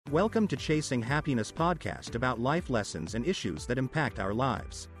Welcome to Chasing Happiness podcast about life lessons and issues that impact our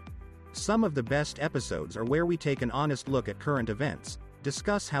lives. Some of the best episodes are where we take an honest look at current events,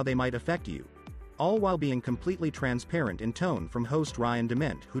 discuss how they might affect you, all while being completely transparent in tone from host Ryan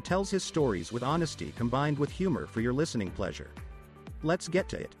Dement, who tells his stories with honesty combined with humor for your listening pleasure. Let's get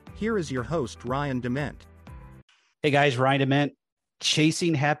to it. Here is your host, Ryan Dement. Hey guys, Ryan Dement,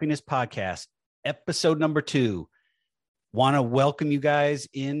 Chasing Happiness podcast, episode number 2. Want to welcome you guys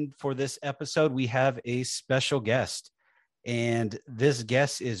in for this episode. We have a special guest, and this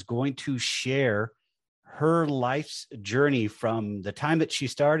guest is going to share her life's journey from the time that she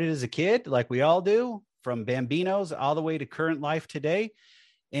started as a kid, like we all do, from Bambinos all the way to current life today.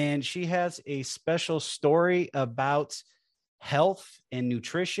 And she has a special story about health and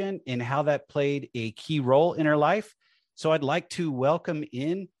nutrition and how that played a key role in her life. So I'd like to welcome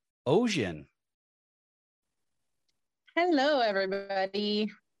in Ogen. Hello,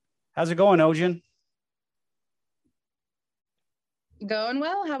 everybody. How's it going, Ogen? Going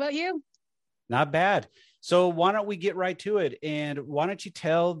well. How about you? Not bad. So why don't we get right to it? And why don't you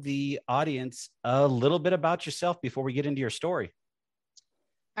tell the audience a little bit about yourself before we get into your story?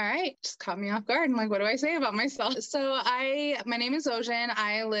 All right. Just caught me off guard. I'm like, what do I say about myself? So my name is Ogen.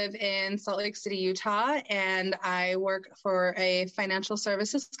 I live in Salt Lake City, Utah, and I work for a financial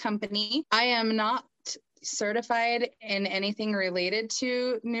services company. I am not certified in anything related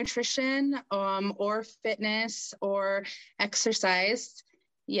to nutrition or fitness or exercise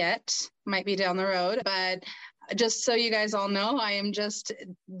yet. Might be down the road, but just so you guys all know, I am just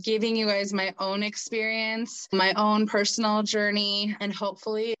giving you guys my own experience, my own personal journey, and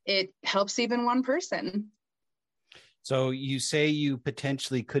hopefully it helps even one person. So you say you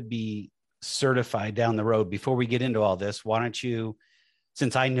potentially could be certified down the road. Before we get into all this, why don't you,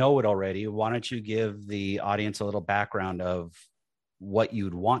 since I know it already, why don't you give the audience a little background of what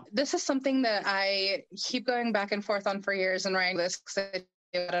you'd want? This is something that I keep going back and forth on for years and writing this because I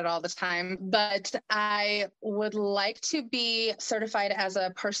do it all the time. But I would like to be certified as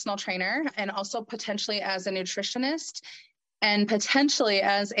a personal trainer and also potentially as a nutritionist and potentially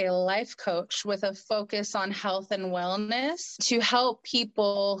as a life coach with a focus on health and wellness to help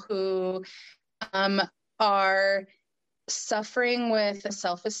people who are suffering with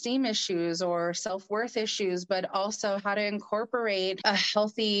self-esteem issues or self-worth issues, but also how to incorporate a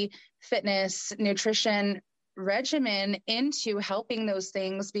healthy fitness nutrition regimen into helping those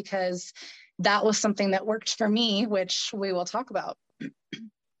things, because that was something that worked for me, which we will talk about.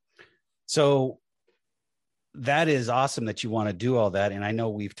 So that is awesome that you want to do all that. And I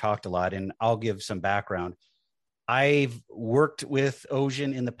know we've talked a lot, and I'll give some background. I've worked with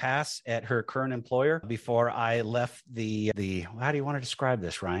Ogen in the past at her current employer before I left the how do you want to describe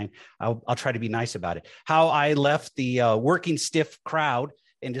this, Ryan? I'll try to be nice about it. How I left the working stiff crowd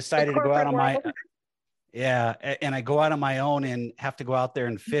and decided to go out on my, and I go out on my own and have to go out there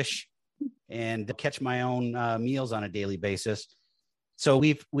and fish and catch my own meals on a daily basis. So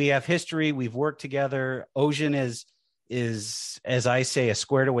we have history. We've worked together. Ogen is, as I say, a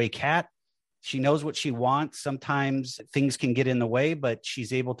squared away cat. She knows what she wants. Sometimes things can get in the way, but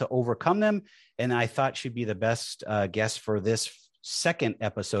she's able to overcome them. And I thought she'd be the best guest for this second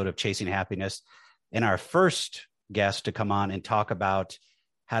episode of Chasing Happiness, and our first guest to come on and talk about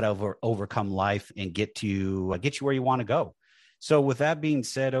how to overcome life and get you where you want to go. So with that being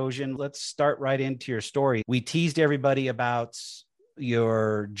said, Ogen, let's start right into your story. We teased everybody about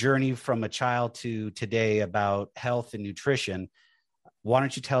your journey from a child to today about health and nutrition. Why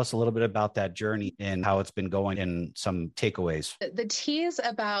don't you tell us a little bit about that journey and how it's been going and some takeaways? The tease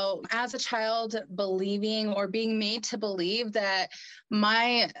about as a child believing or being made to believe that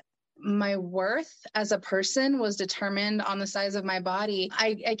my worth as a person was determined on the size of my body.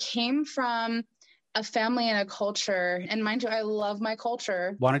 I came from a family and a culture, and mind you, I love my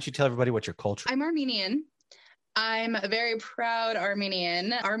culture. Why don't you tell everybody what your culture? I'm Armenian. I'm a very proud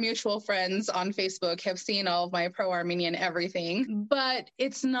Armenian. Our mutual friends on Facebook have seen all of my pro-Armenian everything, but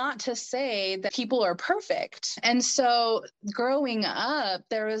it's not to say that people are perfect. And so growing up,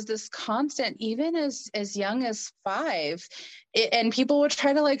 there was this constant, even as young as 5, and people would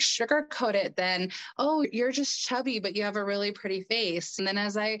try to like sugarcoat it then. Oh, you're just chubby, but you have a really pretty face. And then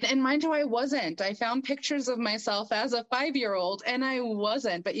and mind you, I wasn't. I found pictures of myself as a 5-year-old and I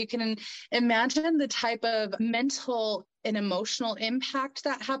wasn't. But you can imagine the type of mental and emotional impact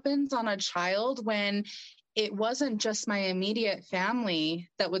that happens on a child when it wasn't just my immediate family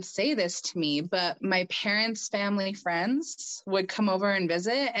that would say this to me, but my parents' family friends would come over and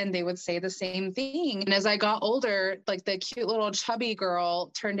visit, and they would say the same thing. And as I got older, like the cute little chubby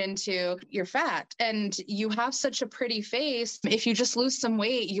girl turned into, you're fat and you have such a pretty face. If you just lose some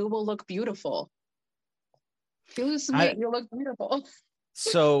weight, you will look beautiful. If you lose some weight, you'll look beautiful.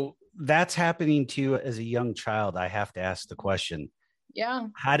 So that's happening to you as a young child. I have to ask the question. Yeah.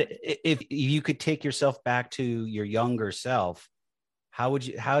 If you could take yourself back to your younger self, how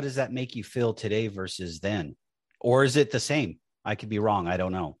does that make you feel today versus then? Or is it the same? I could be wrong. I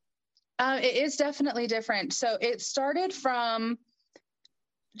don't know. It is definitely different. So it started from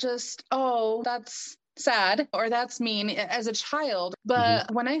just, oh, that's sad or that's mean as a child.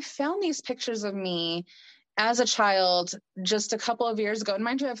 But when I found these pictures of me as a child just a couple of years ago, and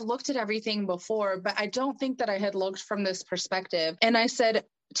mind you, I've looked at everything before, but I don't think that I had looked from this perspective. And I said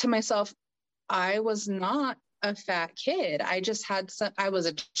to myself, I was not a fat kid. I was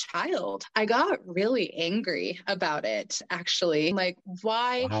a child. I got really angry about it, actually. Like,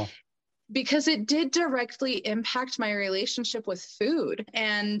 why? Wow. Because it did directly impact my relationship with food.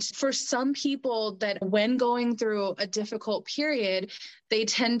 And for some people that when going through a difficult period, they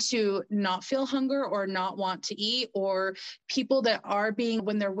tend to not feel hunger or not want to eat, or people that are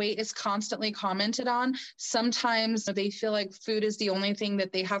when their weight is constantly commented on, sometimes they feel like food is the only thing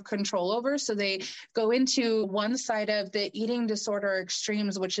that they have control over. So they go into one side of the eating disorder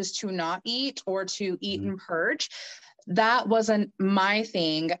extremes, which is to not eat or to eat and purge. That wasn't my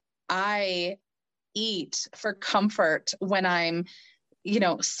thing. I eat for comfort when I'm,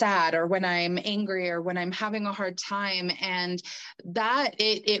 sad or when I'm angry or when I'm having a hard time. And that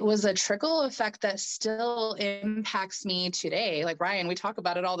it was a trickle effect that still impacts me today. Like Ryan, we talk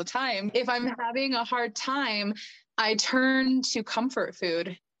about it all the time. If I'm having a hard time, I turn to comfort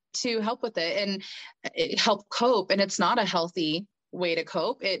food to help with it and help cope. And it's not a healthy way to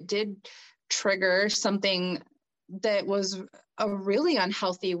cope. It did trigger something that was a really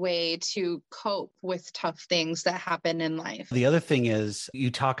unhealthy way to cope with tough things that happen in life. The other thing is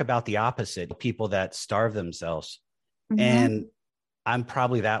you talk about the opposite, people that starve themselves. And I'm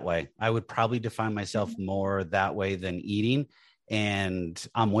probably that way. I would probably define myself more that way than eating. And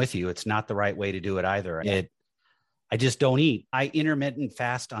I'm with you. It's not the right way to do it either. I just don't eat. I intermittent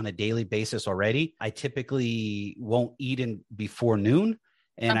fast on a daily basis already. I typically won't eat before noon.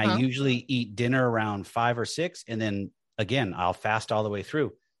 And I usually eat dinner around 5 or 6. And then again, I'll fast all the way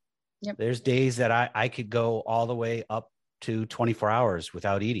through. Yep. There's days that I could go all the way up to 24 hours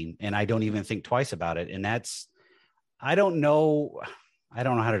without eating. And I don't even think twice about it. And I don't know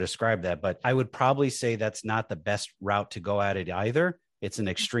how to describe that, but I would probably say that's not the best route to go at it either. It's an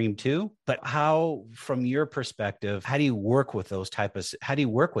extreme too. But how, from your perspective, how do you work with how do you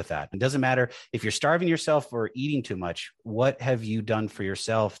work with that? It doesn't matter if you're starving yourself or eating too much. What have you done for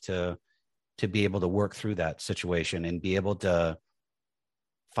yourself to be able to work through that situation and be able to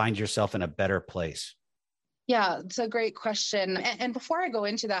find yourself in a better place? Yeah, it's a great question. And before I go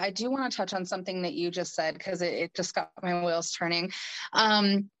into that, I do want to touch on something that you just said, because it just got my wheels turning.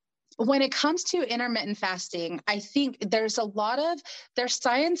 When it comes to intermittent fasting, I think there's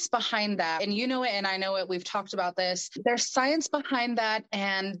science behind that. And you know it, and I know it, we've talked about this. There's science behind that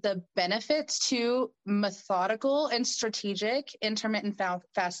and the benefits to methodical and strategic intermittent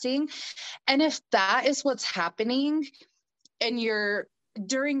fasting. And if that is what's happening and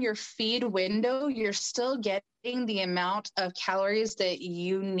during your feed window, you're still getting the amount of calories that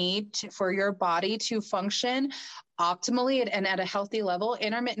you need for your body to function optimally and at a healthy level,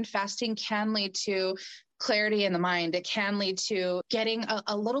 intermittent fasting can lead to clarity in the mind. It can lead to getting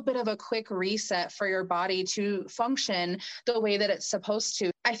a little bit of a quick reset for your body to function the way that it's supposed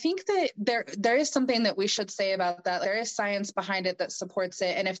to. I think that there is something that we should say about that. There is science behind it that supports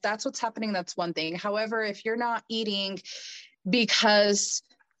it. And if that's what's happening, that's one thing. However, if you're not eating because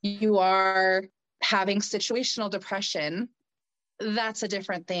you are having situational depression, that's a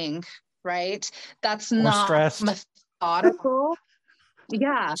different thing, right? That's not stressed. Methodical.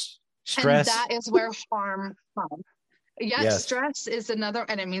 Yeah. Stress. And that is where harm comes. Yes. Stress is another,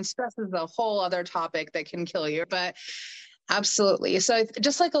 and I mean, stress is a whole other topic that can kill you, but absolutely. So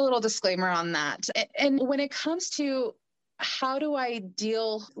just like a little disclaimer on that. And when it comes to how do I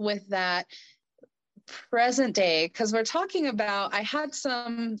deal with that present day, because we're talking about, I had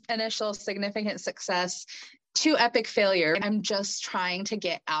some initial significant success to epic failure. I'm just trying to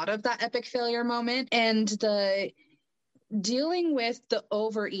get out of that epic failure moment, and the dealing with the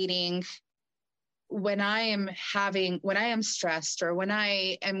overeating when I am stressed, or when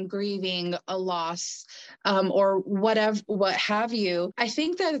I am grieving a loss, or what have you, I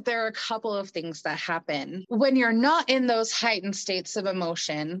think that there are a couple of things that happen. When you're not in those heightened states of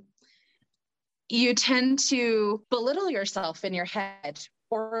emotion, you tend to belittle yourself in your head,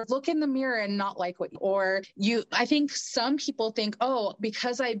 or look in the mirror and not like I think some people think, oh,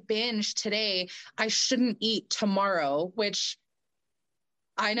 because I binged today, I shouldn't eat tomorrow, which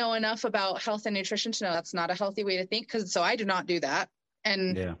I know enough about health and nutrition to know that's not a healthy way to think. So I do not do that.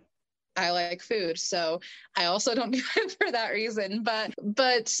 And yeah. I like food, so I also don't do it for that reason.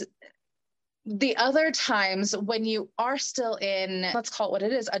 But the other times when you are still in, let's call it what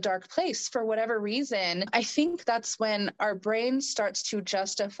it is, a dark place for whatever reason, I think that's when our brain starts to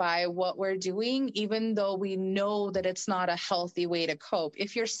justify what we're doing, even though we know that it's not a healthy way to cope.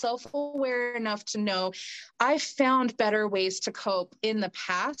 If you're self-aware enough to know, I've found better ways to cope in the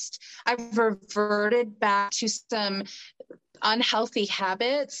past, I've reverted back to some unhealthy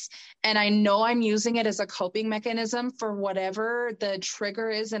habits, and I know I'm using it as a coping mechanism for whatever the trigger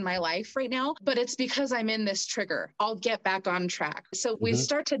is in my life right now, but it's because I'm in this trigger. I'll get back on track. So we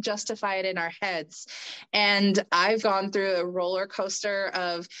start to justify it in our heads. And I've gone through a roller coaster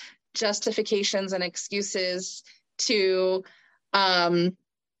of justifications and excuses to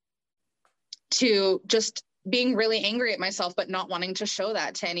just being really angry at myself, but not wanting to show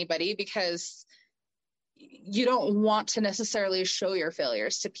that to anybody, because you don't want to necessarily show your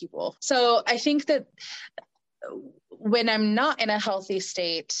failures to people. So I think that when I'm not in a healthy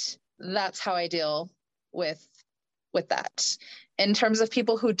state, that's how I deal with that. In terms of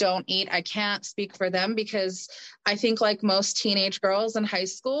people who don't eat, I can't speak for them, because I think, like most teenage girls in high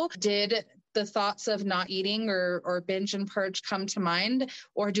school, did the thoughts of not eating or binge and purge come to mind?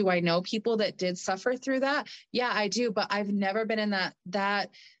 Or do I know people that did suffer through that? Yeah, I do, but I've never been in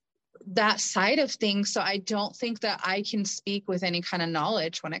that side of things. So I don't think that I can speak with any kind of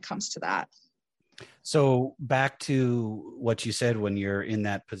knowledge when it comes to that. So back to what you said, when you're in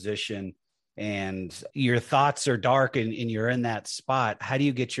that position and your thoughts are dark and you're in that spot, how do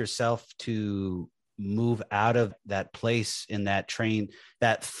you get yourself to move out of that place, in that train,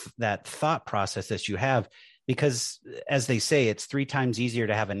 that thought process that you have? Because as they say, it's 3 times easier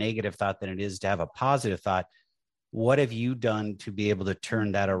to have a negative thought than it is to have a positive thought. What have you done to be able to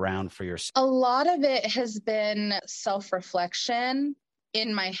turn that around for yourself? A lot of it has been self-reflection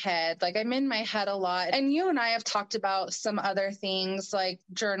in my head. Like, I'm in my head a lot. And you and I have talked about some other things like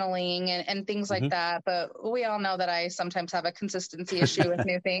journaling and things like that. But we all know that I sometimes have a consistency issue with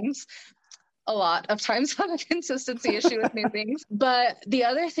new things. A lot of times have a consistency issue with new things. But the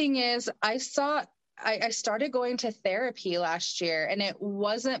other thing is, I started going to therapy last year, and it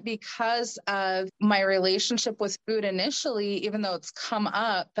wasn't because of my relationship with food initially, even though it's come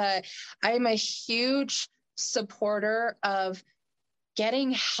up, but I'm a huge supporter of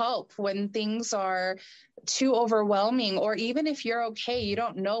getting help when things are too overwhelming, or even if you're okay, you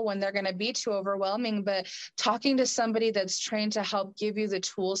don't know when they're going to be too overwhelming, but talking to somebody that's trained to help give you the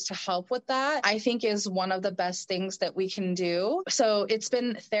tools to help with that, I think is one of the best things that we can do. So it's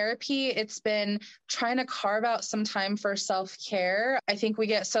been therapy. It's been trying to carve out some time for self-care. I think we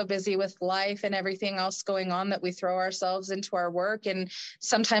get so busy with life and everything else going on that we throw ourselves into our work and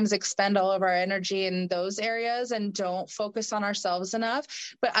sometimes expend all of our energy in those areas and don't focus on ourselves enough.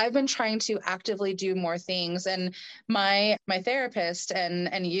 But I've been trying to actively do more things. And my therapist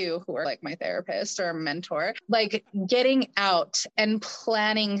and you, who are like my therapist or mentor, like getting out and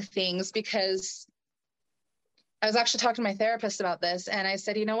planning things, because I was actually talking to my therapist about this, and I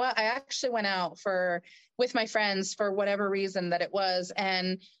said, you know what, I actually went out with my friends for whatever reason that it was,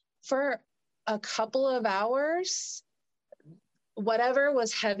 and for a couple of hours, whatever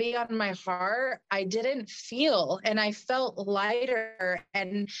was heavy on my heart, I didn't feel, and I felt lighter,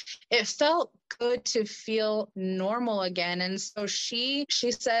 and it felt good to feel normal again. And so she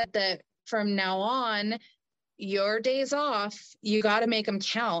said that from now on, your days off, you got to make them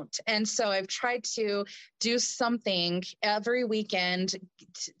count. And so I've tried to do something every weekend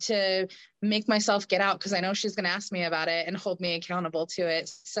to make myself get out, because I know she's going to ask me about it and hold me accountable to it.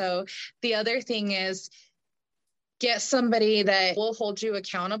 So the other thing is, get somebody that will hold you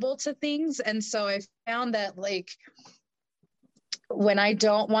accountable to things. And so I found that, like, when I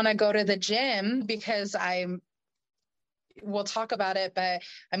don't want to go to the gym because we'll talk about it, but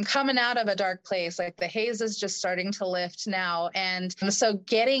I'm coming out of a dark place. Like, the haze is just starting to lift now. And so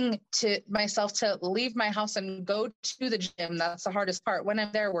getting to myself to leave my house and go to the gym, that's the hardest part. When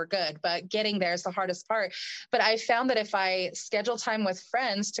I'm there, we're good, but getting there is the hardest part. But I found that if I schedule time with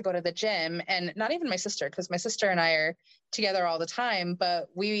friends to go to the gym, and not even my sister, because my sister and I are together all the time, but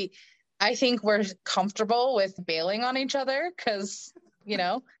I think we're comfortable with bailing on each other because,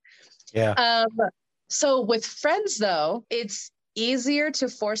 Yeah. So with friends, though, it's easier to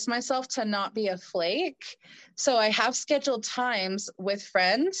force myself to not be a flake. So I have scheduled times with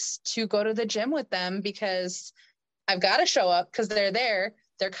friends to go to the gym with them because I've got to show up because they're there.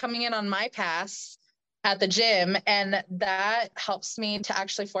 They're coming in on my pass at the gym. And that helps me to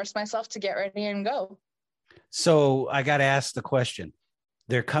actually force myself to get ready and go. So I got to ask the question.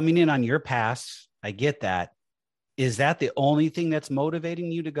 They're coming in on your pass. I get that. Is that the only thing that's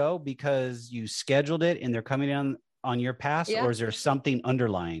motivating you to go because you scheduled it and they're coming in on your pass, Yeah. or is there something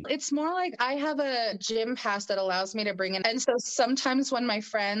underlying? It's more like I have a gym pass that allows me to bring in. And so sometimes when my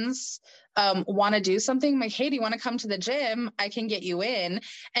friends want to do something, I'm like, hey, do you want to come to the gym? I can get you in.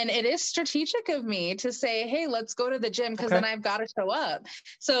 And it is strategic of me to say, hey, let's go to the gym because then I've got to show up.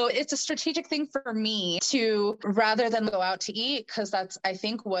 So it's a strategic thing for me to, rather than go out to eat, because that's, I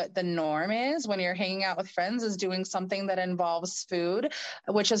think, what the norm is when you're hanging out with friends, is doing something that involves food,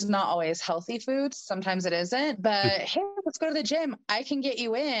 which is not always healthy food. Sometimes it isn't. But hey, let's go to the gym. I can get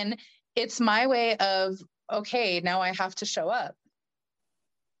you in. It's my way of, okay, now I have to show up.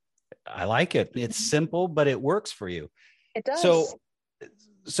 I like it. It's simple, but it works for you. It does.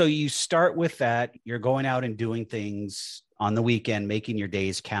 So you start with that. You're going out and doing things on the weekend, making your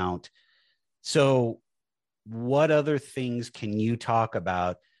days count. So what other things can you talk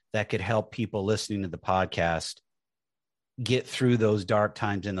about that could help people listening to the podcast get through those dark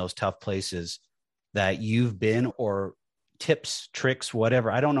times and those tough places that you've been, or tips, tricks,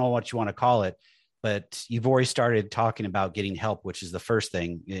 whatever? I don't know what you want to call it, but you've already started talking about getting help, which is the first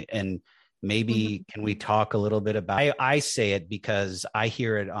thing. And maybe can we talk a little bit about, I say it because I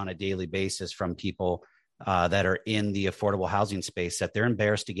hear it on a daily basis from people that are in the affordable housing space, that they're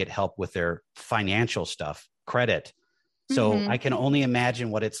embarrassed to get help with their financial stuff, credit. So I can only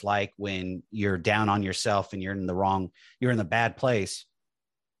imagine what it's like when you're down on yourself and you're in the bad place.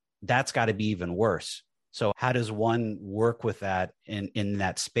 That's got to be even worse. So how does one work with that in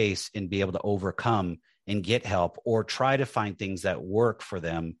that space and be able to overcome and get help, or try to find things that work for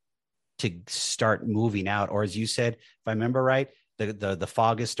them to start moving out? Or as you said, if I remember right, the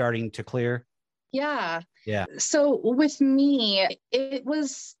fog is starting to clear. Yeah. Yeah. So with me, it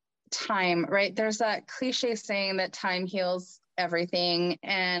was time, right? There's that cliche saying that time heals everything.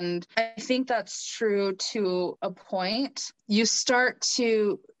 And I think that's true to a point. You start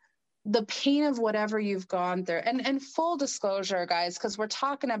to, the pain of whatever you've gone through, and full disclosure, guys, because we're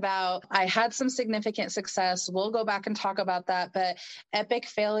talking about, I had some significant success. We'll go back and talk about that. But epic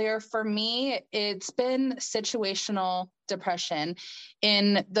failure for me, it's been situational depression.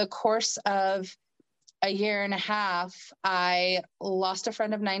 In the course of a year and a half, I lost a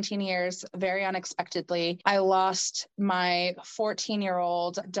friend of 19 years very unexpectedly. I lost my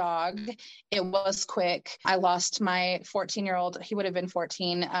 14-year-old dog. It was quick. I lost my 14-year-old, he would have been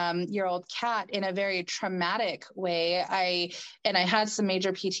 14-year-old cat in a very traumatic way. I had some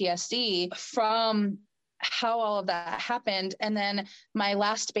major PTSD from how all of that happened. And then my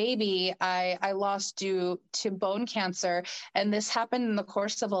last baby, I lost due to bone cancer. And this happened in the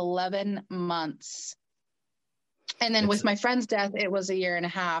course of 11 months. And then with my friend's death, it was a year and a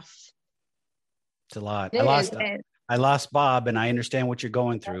half. It's a lot. I lost Bob, and I understand what you're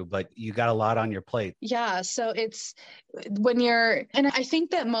going through, but you got a lot on your plate. Yeah. So it's when you're, and I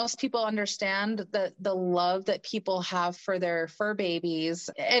think that most people understand the love that people have for their fur babies.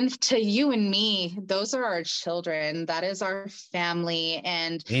 And to you and me, those are our children. That is our family.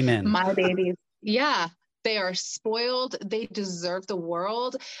 And Amen. My babies. Yeah. They are spoiled. They deserve the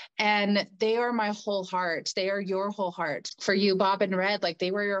world. And they are my whole heart. They are your whole heart. For you, Bob and Red, like they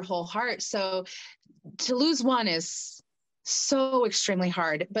were your whole heart. So to lose one is so extremely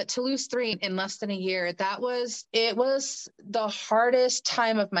hard, but to lose three in less than a year, it was the hardest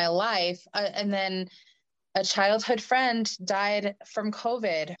time of my life. And then a childhood friend died from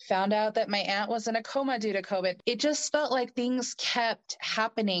COVID, found out that my aunt was in a coma due to COVID. It just felt like things kept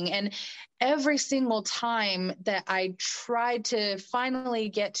happening. And every single time that I tried to finally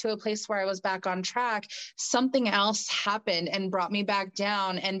get to a place where I was back on track, something else happened and brought me back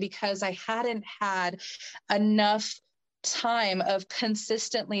down. And because I hadn't had enough time of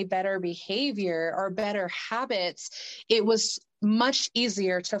consistently better behavior or better habits, it was much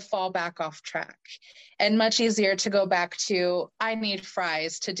easier to fall back off track and much easier to go back to, I need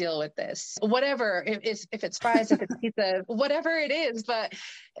fries to deal with this. Whatever, if it's fries, if it's pizza, whatever it is, but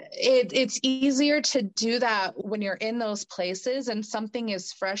it's easier to do that when you're in those places and something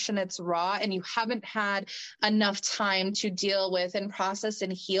is fresh and it's raw and you haven't had enough time to deal with and process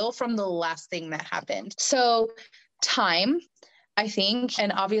and heal from the last thing that happened. So time, I think,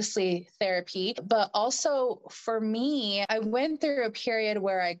 and obviously therapy, but also for me, I went through a period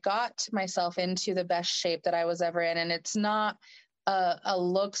where I got myself into the best shape that I was ever in. And it's not a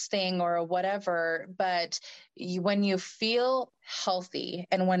looks thing or a whatever, but when you feel healthy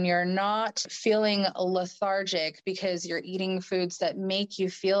and when you're not feeling lethargic because you're eating foods that make you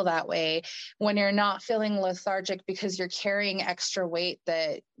feel that way, when you're not feeling lethargic because you're carrying extra weight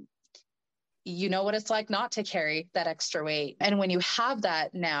that you know what it's like not to carry that extra weight. And when you have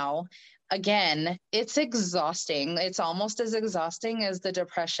that now, again, it's exhausting. It's almost as exhausting as the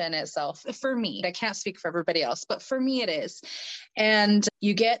depression itself. For me, I can't speak for everybody else, but for me, it is. And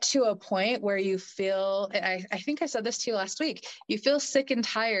you get to a point where you feel, I think I said this to you last week, you feel sick and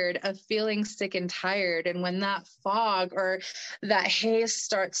tired of feeling sick and tired. And when that fog or that haze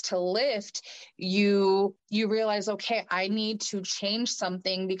starts to lift, you realize, okay, I need to change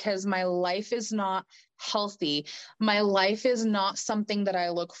something because my life is not healthy. My life is not something that I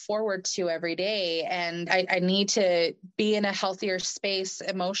look forward to every day. And I need to be in a healthier space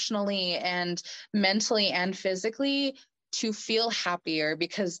emotionally and mentally and physically to feel happier,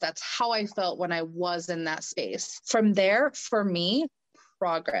 because that's how I felt when I was in that space. From there, for me,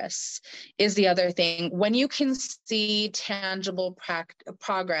 progress is the other thing. When you can see tangible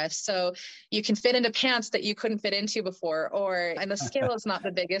progress, so you can fit into pants that you couldn't fit into before, and the scale is not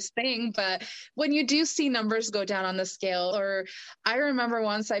the biggest thing, but when you do see numbers go down on the scale, or I remember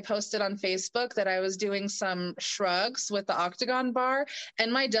once I posted on Facebook that I was doing some shrugs with the octagon bar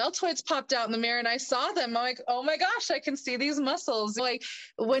and my deltoids popped out in the mirror and I saw them. I'm like, oh my gosh, I can see these muscles. Like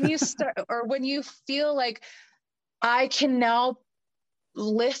when you start, or when you feel like I can now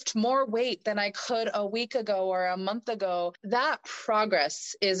lift more weight than I could a week ago or a month ago, that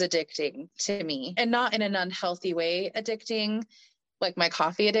progress is addicting to me, and not in an unhealthy way addicting, like my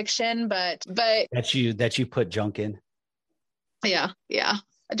coffee addiction, but that you put junk in. Yeah.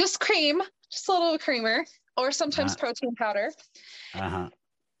 Just cream, just a little creamer, or sometimes protein powder. Yeah.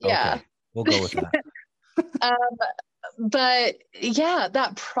 Okay. We'll go with that. But yeah,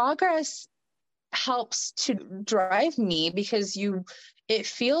 that progress helps to drive me, because it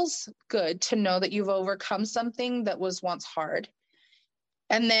feels good to know that you've overcome something that was once hard.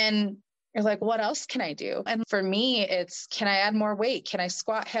 And then you're like, what else can I do? And for me, it's, can I add more weight? Can I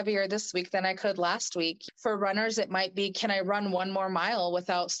squat heavier this week than I could last week? For runners, it might be, can I run one more mile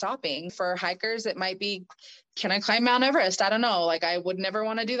without stopping? For hikers, it might be, can I climb Mount Everest? I don't know. Like, I would never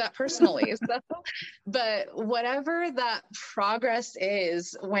want to do that personally. But whatever that progress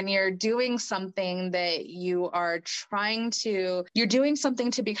is, when you're doing something that you're doing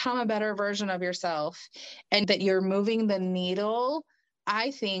something to become a better version of yourself, and that you're moving the needle,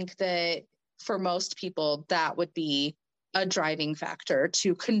 I think that for most people, that would be a driving factor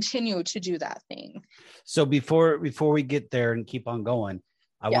to continue to do that thing. So before we get there and keep on going,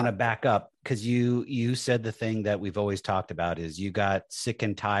 I want to back up, because you said the thing that we've always talked about is you got sick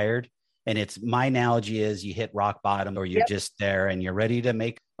and tired. And my analogy is you hit rock bottom, or you're just there and you're ready to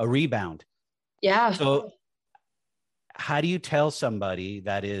make a rebound. Yeah. So how do you tell somebody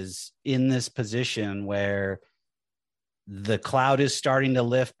that is in this position where the cloud is starting to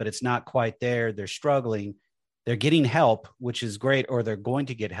lift, but it's not quite there? They're struggling. They're getting help, which is great, or they're going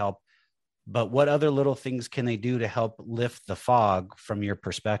to get help. But what other little things can they do to help lift the fog from your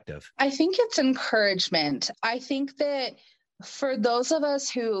perspective? I think it's encouragement. I think that for those of us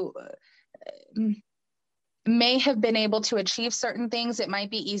who may have been able to achieve certain things, it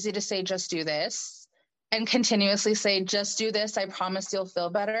might be easy to say, just do this, and continuously say, just do this, I promise you'll feel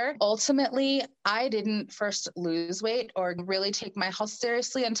better. Ultimately, I didn't first lose weight or really take my health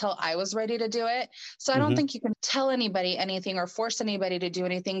seriously until I was ready to do it. So I don't think you can tell anybody anything or force anybody to do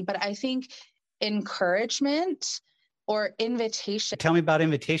anything, but I think encouragement or invitation. Tell me about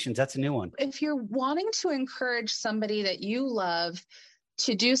invitations. That's a new one. If you're wanting to encourage somebody that you love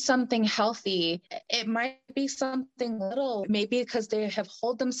to do something healthy, it might be something little, maybe because they have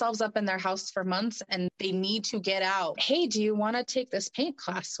holed themselves up in their house for months and they need to get out. Hey, do you want to take this paint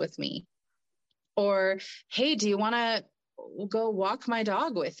class with me? Or, hey, do you want to go walk my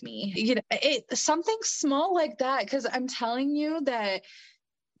dog with me? Something small like that. Because I'm telling you that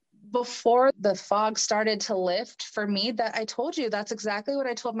before the fog started to lift for me, that I told you, that's exactly what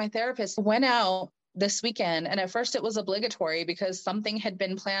I told my therapist. Went out this weekend. And at first it was obligatory because something had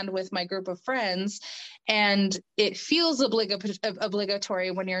been planned with my group of friends, and it feels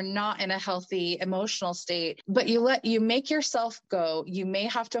obligatory when you're not in a healthy emotional state, but you make yourself go. You may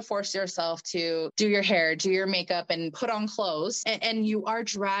have to force yourself to do your hair, do your makeup, and put on clothes, and you are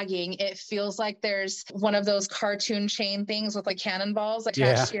dragging. It feels like there's one of those cartoon chain things with like cannonballs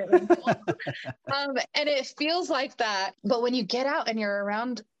attached to your ankle. And it feels like that. But when you get out and you're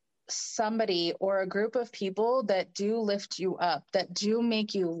around somebody or a group of people that do lift you up, that do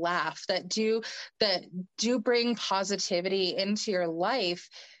make you laugh, that do bring positivity into your life,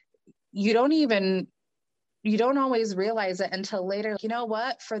 you don't always realize it until later. You know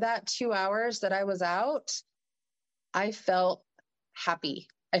what? For that 2 hours that I was out, I felt happy.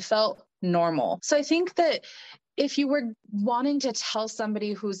 I felt normal. So I think that if you were wanting to tell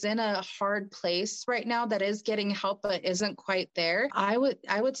somebody who's in a hard place right now that is getting help but isn't quite there, I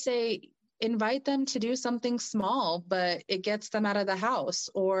would say invite them to do something small, but it gets them out of the house.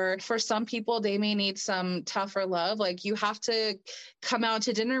 Or for some people, they may need some tougher love. Like, you have to come out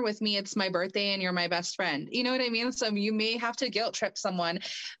to dinner with me. It's my birthday and you're my best friend. You know what I mean? So you may have to guilt trip someone,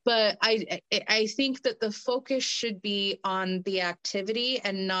 but I think that the focus should be on the activity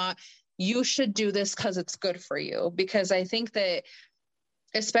and not, you should do this because it's good for you. Because I think that,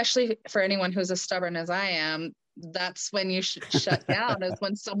 especially for anyone who's as stubborn as I am, that's when you should shut down, is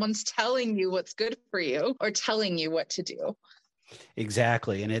when someone's telling you what's good for you or telling you what to do.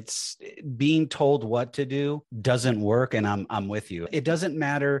 Exactly. And it's being told what to do doesn't work. And I'm with you. It doesn't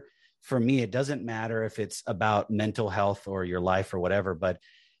matter for me. It doesn't matter if it's about mental health or your life or whatever, but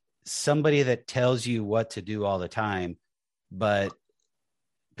somebody that tells you what to do all the time, but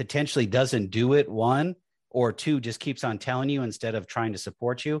potentially doesn't do it, one, or two, just keeps on telling you instead of trying to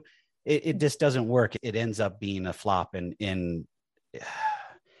support you, it just doesn't work. It ends up being a flop. And in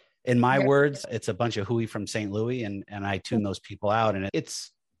my words, it's a bunch of hooey from St. Louis, and I tune those people out. And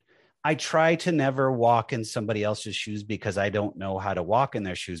I try to never walk in somebody else's shoes because I don't know how to walk in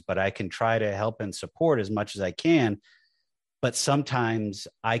their shoes, but I can try to help and support as much as I can. But sometimes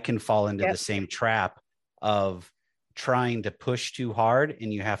I can fall into the same trap of trying to push too hard,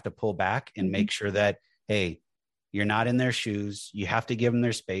 and you have to pull back and make sure that, hey, you're not in their shoes. You have to give them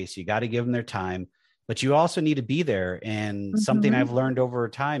their space. You got to give them their time, but you also need to be there. And something I've learned over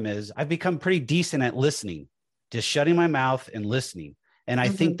time is I've become pretty decent at listening, just shutting my mouth and listening. And I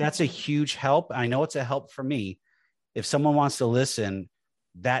think that's a huge help. I know it's a help for me. If someone wants to listen,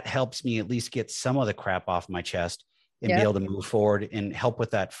 that helps me at least get some of the crap off my chest and be able to move forward and help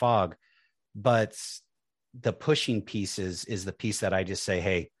with that fog. But the pushing piece is the piece that I just say,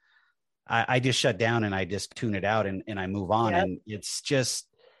 hey, I just shut down and I just tune it out and I move on. And it's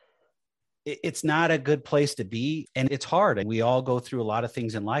not a good place to be. And it's hard. And we all go through a lot of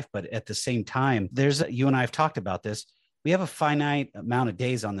things in life, but at the same time, you and I have talked about this. We have a finite amount of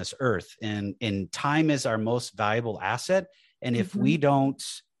days on this earth, and time is our most valuable asset. And if we don't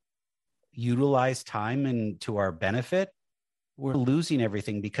utilize time to our benefit, we're losing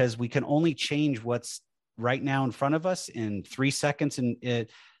everything, because we can only change what's right now in front of us in 3 seconds, and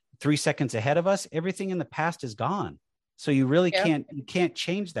 3 seconds ahead of us. Everything in the past is gone. So you really can't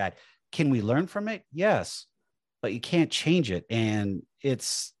change that. Can we learn from it? Yes, but you can't change it. And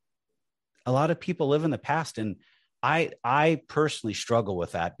it's a lot of people live in the past. And I personally struggle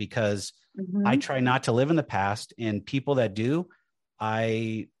with that, because I try not to live in the past, and people that do,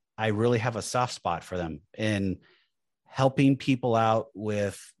 I really have a soft spot for them. And helping people out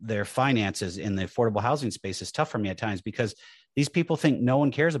with their finances in the affordable housing space is tough for me at times, because these people think no one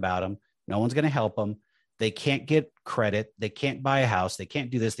cares about them. No one's going to help them. They can't get credit. They can't buy a house. They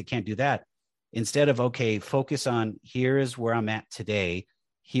can't do this. They can't do that. Instead of, okay, focus on, here is where I'm at today.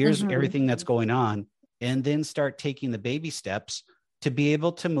 Here's everything that's going on. And then start taking the baby steps to be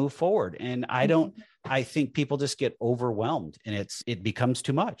able to move forward. And I think people just get overwhelmed, and it becomes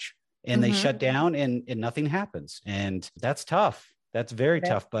too much, and they shut down and nothing happens. And that's tough. That's very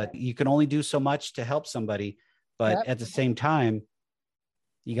tough, but you can only do so much to help somebody. But at the same time,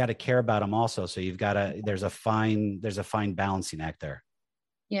 you got to care about them also. So there's a fine balancing act there.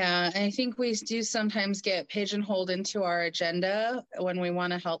 Yeah, I think we do sometimes get pigeonholed into our agenda when we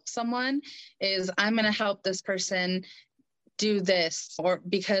want to help someone. Is, I'm going to help this person do this, or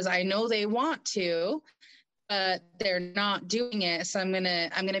because I know they want to, but they're not doing it. So I'm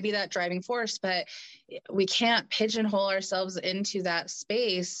gonna be that driving force. But we can't pigeonhole ourselves into that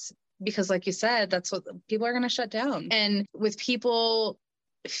space, because, like you said, that's what people are going to shut down. And with people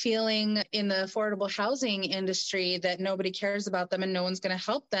feeling in the affordable housing industry that nobody cares about them and no one's going to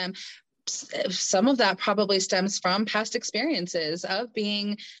help them, some of that probably stems from past experiences of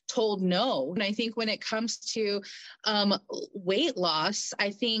being told no. And I think when it comes to weight loss,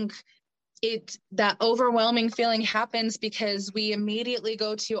 I think that overwhelming feeling happens because we immediately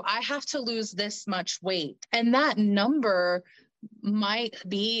go to, I have to lose this much weight. And that number might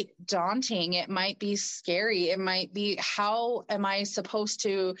be daunting. It might be scary. It might be, how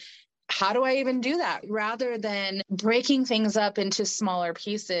do I even do that? Rather than breaking things up into smaller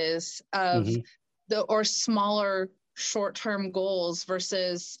pieces of or smaller short-term goals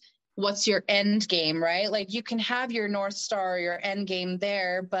versus what's your end game, right? Like you can have your North Star, your end game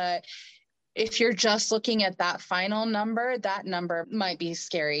there, but if you're just looking at that final number, that number might be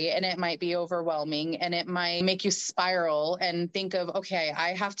scary and it might be overwhelming and it might make you spiral and think of, okay, I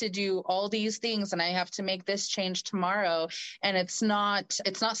have to do all these things and I have to make this change tomorrow. And it's not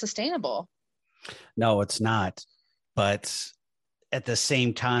sustainable. No, it's not. But at the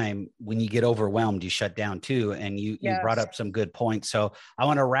same time, when you get overwhelmed, you shut down too. And you brought up some good points. So I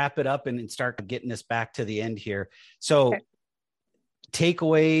want to wrap it up and start getting us back to the end here. So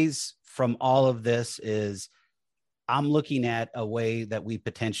takeaways from all of this is, I'm looking at a way that we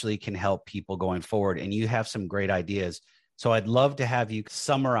potentially can help people going forward. And you have some great ideas. So I'd love to have you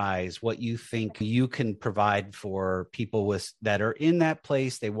summarize what you think you can provide for people that are in that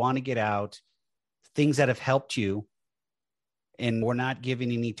place. They want to get out, things that have helped you. And we're not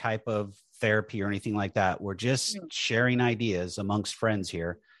giving any type of therapy or anything like that. We're just sharing ideas amongst friends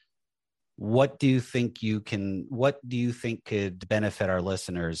here. What do you think could benefit our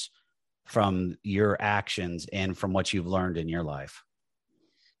listeners from your actions and from what you've learned in your life?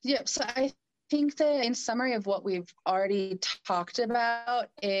 Yeah. So I think that in summary of what we've already talked about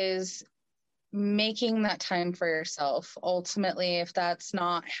is making that time for yourself. Ultimately, if that's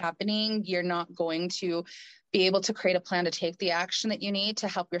not happening, you're not going to be able to create a plan to take the action that you need to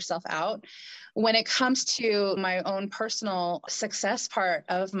help yourself out. When it comes to my own personal success part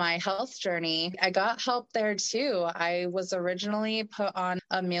of my health journey, I got help there too. I was originally put on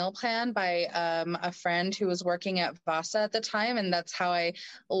a meal plan by a friend who was working at Vasa at the time. And that's how I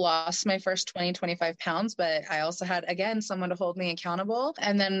lost my first 25 pounds. But I also had, again, someone to hold me accountable.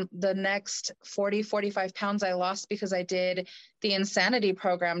 And then the next 45 pounds I lost because I did the Insanity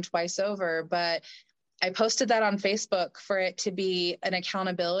program twice over. But I posted that on Facebook for it to be an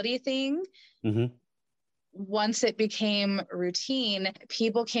accountability thing. Once it became routine,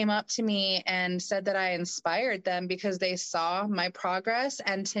 people came up to me and said that I inspired them because they saw my progress.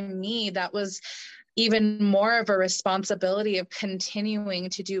 And to me, that was even more of a responsibility of continuing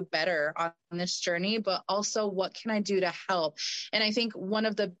to do better on this journey, but also what can I do to help? And I think one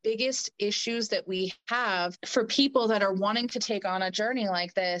of the biggest issues that we have for people that are wanting to take on a journey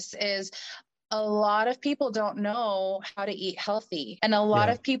like this is a lot of people don't know how to eat healthy. And a lot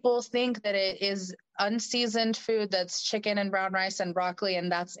of people think that it is unseasoned food that's chicken and brown rice and broccoli and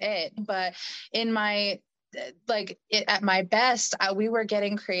that's it. But in my at my best, we were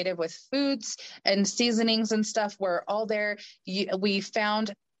getting creative with foods and seasonings and stuff. We're all there. We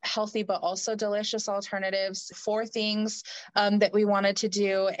found healthy but also delicious alternatives for things that we wanted to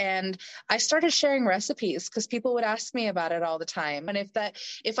do. And I started sharing recipes because people would ask me about it all the time. And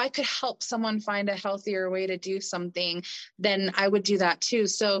if I could help someone find a healthier way to do something, then I would do that too.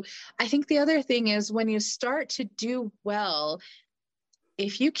 So I think the other thing is when you start to do well,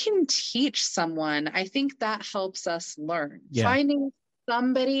 if you can teach someone, I think that helps us learn. Finding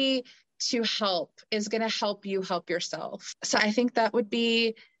somebody to help is going to help you help yourself. So I think those would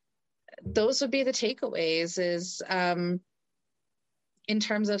be the takeaways is in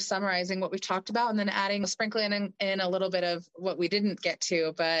terms of summarizing what we've talked about and then sprinkling in a little bit of what we didn't get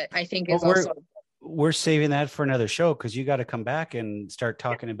to, but I think we're saving that for another show because you got to come back and start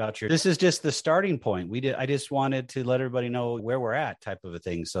talking about this is just the starting point. I just wanted to let everybody know where we're at type of a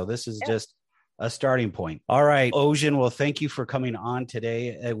thing. So this is just a starting point. All right, Ogen. Well, thank you for coming on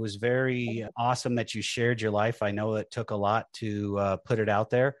today. It was very awesome that you shared your life. I know it took a lot to put it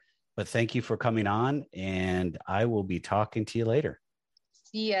out there, but thank you for coming on and I will be talking to you later.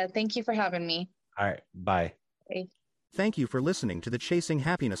 Yeah. Thank you for having me. All right. Bye. Bye. Thank you for listening to the Chasing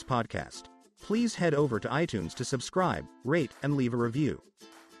Happiness podcast. Please head over to iTunes to subscribe, rate, and leave a review.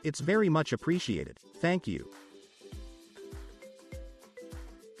 It's very much appreciated. Thank you.